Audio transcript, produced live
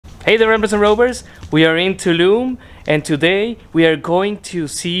Hey there, Ramblers and Rovers! We are in Tulum, and today we are going to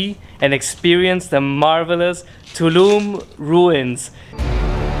see and experience the marvelous Tulum Ruins.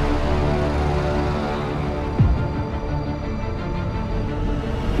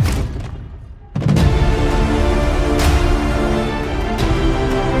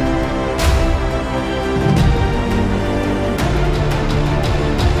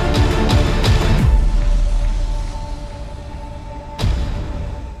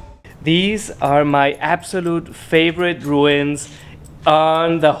 These are my absolute favorite ruins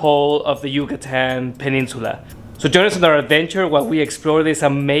on the whole of the Yucatan Peninsula. So join us on our adventure while we explore this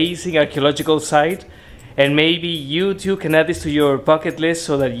amazing archaeological site, and maybe you too can add this to your bucket list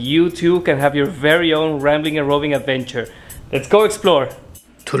so that you too can have your very own rambling and roving adventure. Let's go explore!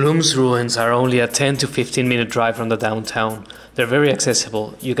 Tulum's ruins are only a 10 to 15 minute drive from the downtown. They're very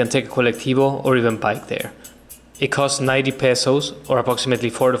accessible. You can take a colectivo or even bike there. It costs 90 pesos, or approximately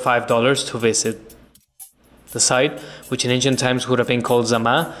 $4 to $5 to visit. The site, which in ancient times would have been called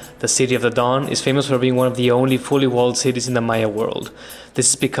Zama, the city of the dawn, is famous for being one of the only fully walled cities in the Maya world. This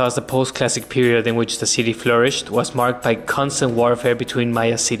is because the Postclassic period in which the city flourished was marked by constant warfare between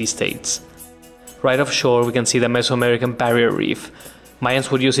Maya city-states. Right offshore we can see the Mesoamerican Barrier Reef. Mayans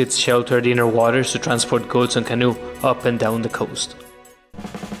would use its sheltered inner waters to transport goods on canoe up and down the coast.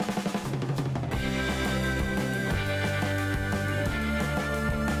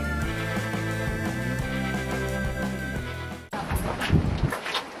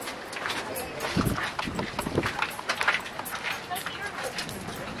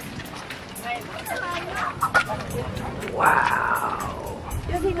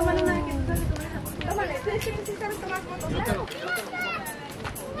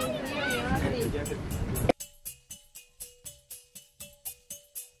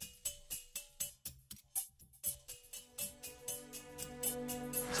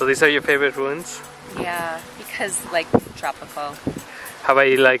 So these are your favorite ruins? Yeah, because like tropical. Have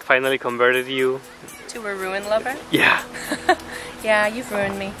I finally converted you To a ruin lover? Yeah. Yeah, you've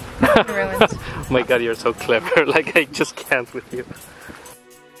ruined me. Ruined. Oh my god, you're so clever. I just can't with you.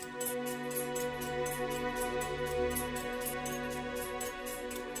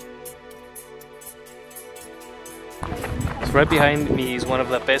 So right behind me is one of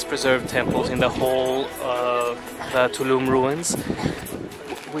the best preserved temples in the whole of the Tulum Ruins,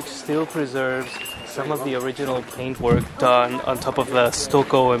 which still preserves some of the original paintwork done on top of the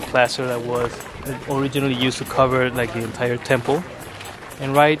stucco and plaster that was originally used to cover the entire temple.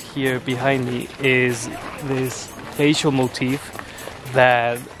 And right here behind me is this facial motif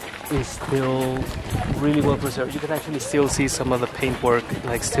that is still really well preserved. You can actually still see some of the paintwork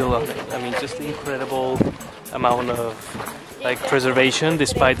still on it. I mean, just the incredible amount of preservation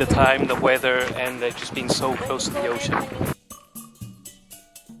despite the time, the weather, and just being so close to the ocean.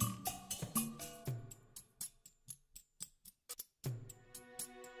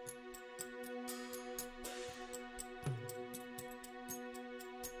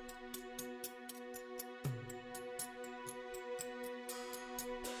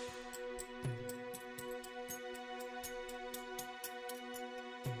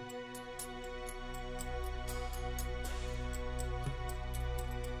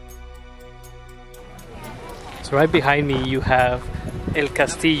 So right behind me you have El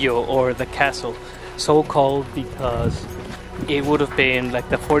Castillo, or the castle, so called because it would have been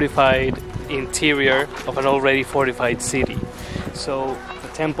the fortified interior of an already fortified city. So the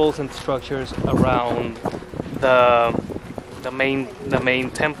temples and structures around the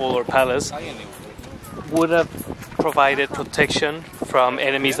main temple or palace would have provided protection from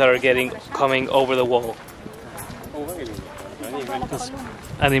enemies that are coming over the wall. It's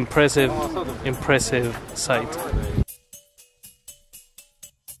an impressive sight.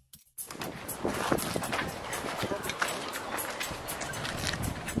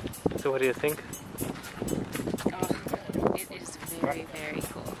 So what do you think? Oh, it is very, very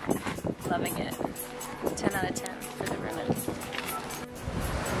cool. Loving it. 10 out of 10 for the ruins.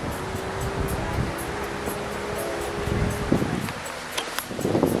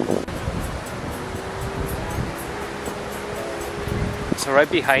 So right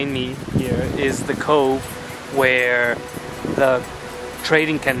behind me here is the cove where the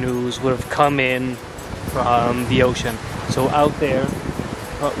trading canoes would have come in from the ocean. So out there,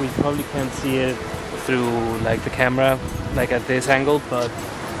 we probably can't see it through the camera at this angle, but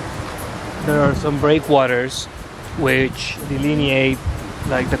there are some breakwaters which delineate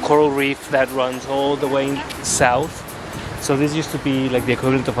the coral reef that runs all the way south. So this used to be the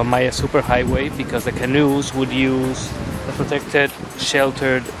equivalent of a Maya superhighway, because the canoes would use the protected,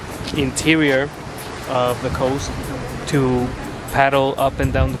 sheltered interior of the coast to paddle up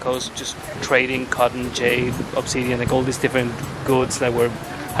and down the coast, just trading cotton, jade, obsidian, like all these different goods that were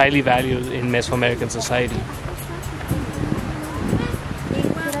highly valued in Mesoamerican society.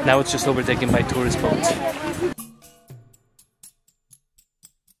 Now it's just overtaken by tourist boats.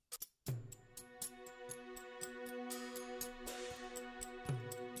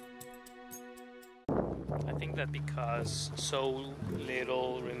 I think that because so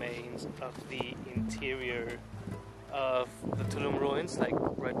little remains of the interior of the Tulum Ruins, like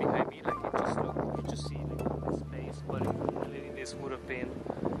right behind me, like you just see like this space, but in reality this would have been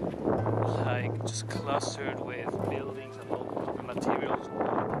like just clustered with buildings of all different materials,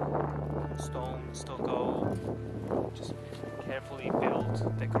 wood, stone, stucco, just carefully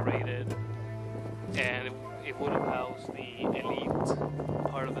built, decorated, and it would have housed the elite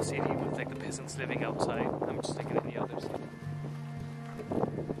part of the city with like the peasants living outside. I'm just thinking any others,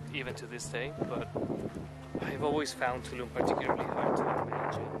 even to this day, but I've always found Tulum particularly hard to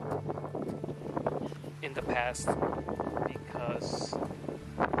imagine in the past because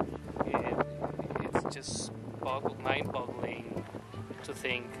it's just mind-boggling to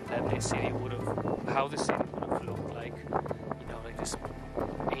think that this city would have, how the city would have looked like, you know, like this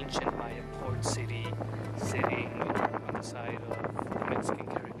ancient Mayan port city sitting on the side of the Mexican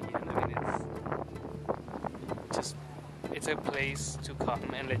Caribbean. I mean, it's a place to come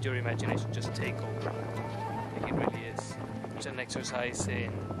and let your imagination just take over. Like it really is. It's an exercise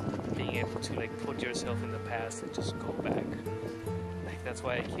in being able to like put yourself in the past and just go back. Like that's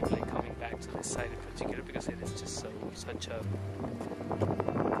why I keep like coming back to this site in particular, because it is just such a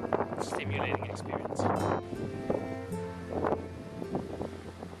stimulating experience.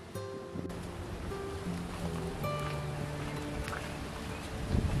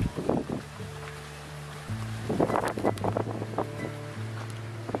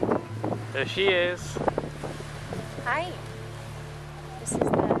 There she is. Hi. This is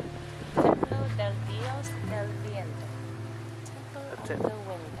the Templo del Dios del Viento. Temple of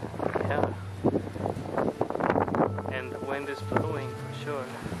the Wind. Yeah. And the wind is blowing for sure.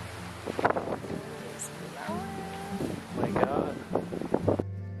 It's blowing. Oh my God.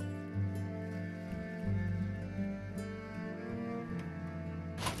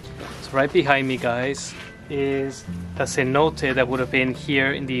 So right behind me, guys, is the cenote that would have been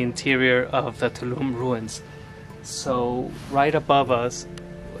here in the interior of the Tulum Ruins. So right above us,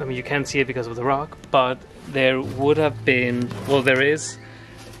 I mean you can't see it because of the rock, but there would have been, well, there is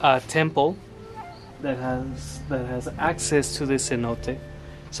a temple that has access to this cenote.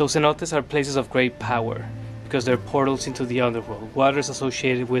 So cenotes are places of great power because they're portals into the underworld. Water is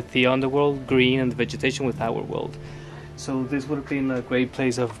associated with the underworld, green, and the vegetation with our world. So this would have been a great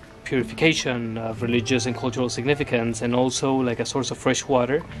place of purification, of religious and cultural significance, and also like a source of fresh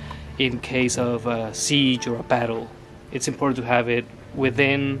water in case of a siege or a battle. It's important to have it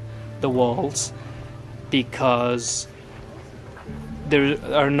within the walls because there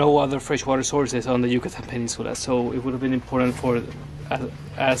are no other freshwater sources on the Yucatan Peninsula, so it would have been important for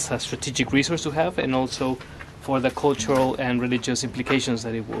as a strategic resource to have, and also for the cultural and religious implications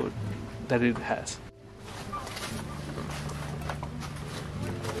that it has.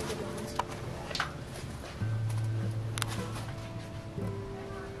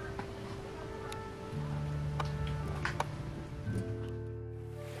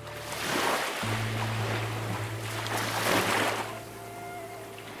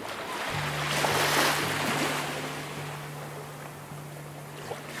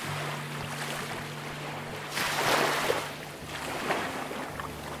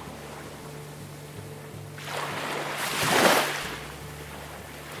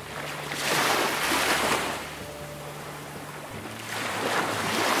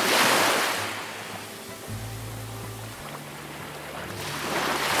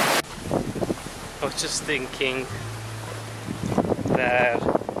 I was just thinking that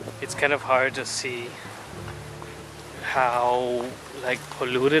it's kind of hard to see how like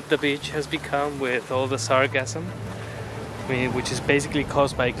polluted the beach has become with all the sargassum, I mean, which is basically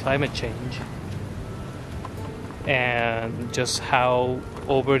caused by climate change, and just how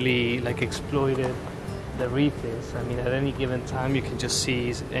overly like exploited the reef is. I mean, at any given time you can just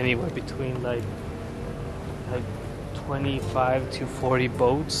see anywhere between like 25 to 40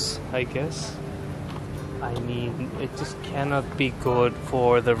 boats, I guess. I mean, it just cannot be good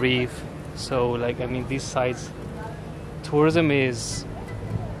for the reef. So like, I mean, these sites, tourism is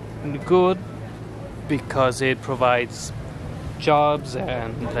good because it provides jobs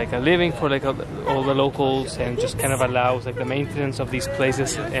and like a living for like all the locals, and just kind of allows like the maintenance of these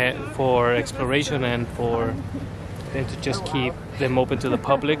places for exploration and for them to just keep them open to the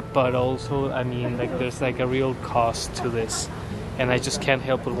public. But also, I mean, like there's like a real cost to this and I just can't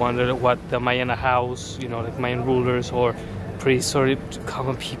help but wonder what the Mayan house, you know, like Mayan rulers or priests or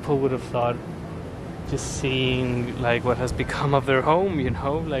common people would have thought, just seeing like what has become of their home, you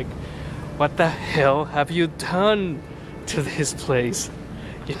know, like what the hell have you done to this place,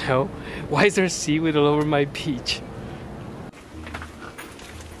 you know? Why is there seaweed all over my beach?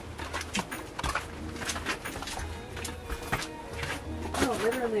 Oh,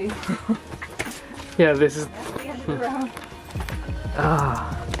 literally. Yeah, this is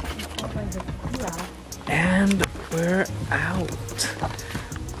and we're out.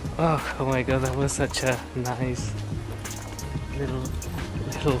 Oh my god, that was such a nice little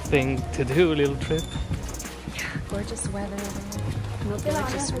thing to do, little trip. Gorgeous weather.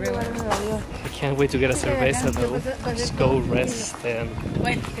 Gorgeous ruin. I can't wait to get a cerveza though. Just go rest and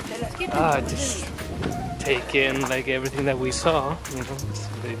just take in like everything that we saw, you know, just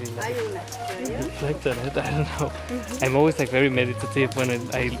really like reflect on it. I don't know. I'm always like very meditative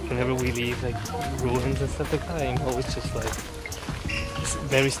whenever we leave like ruins and stuff like that. I'm always just like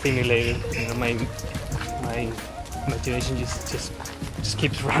very stimulated. You know, my imagination just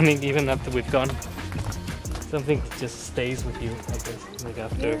keeps running even after we've gone. Something just stays with you, I guess, like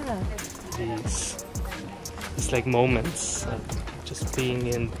after these like moments of just being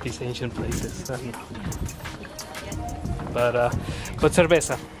in these ancient places. But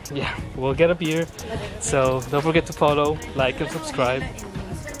cerveza, yeah, we'll get a beer. So don't forget to follow, like, and subscribe.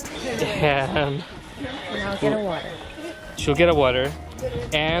 And I'll get a water. She'll get a water,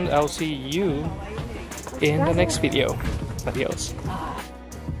 and I'll see you in the next video. Adios.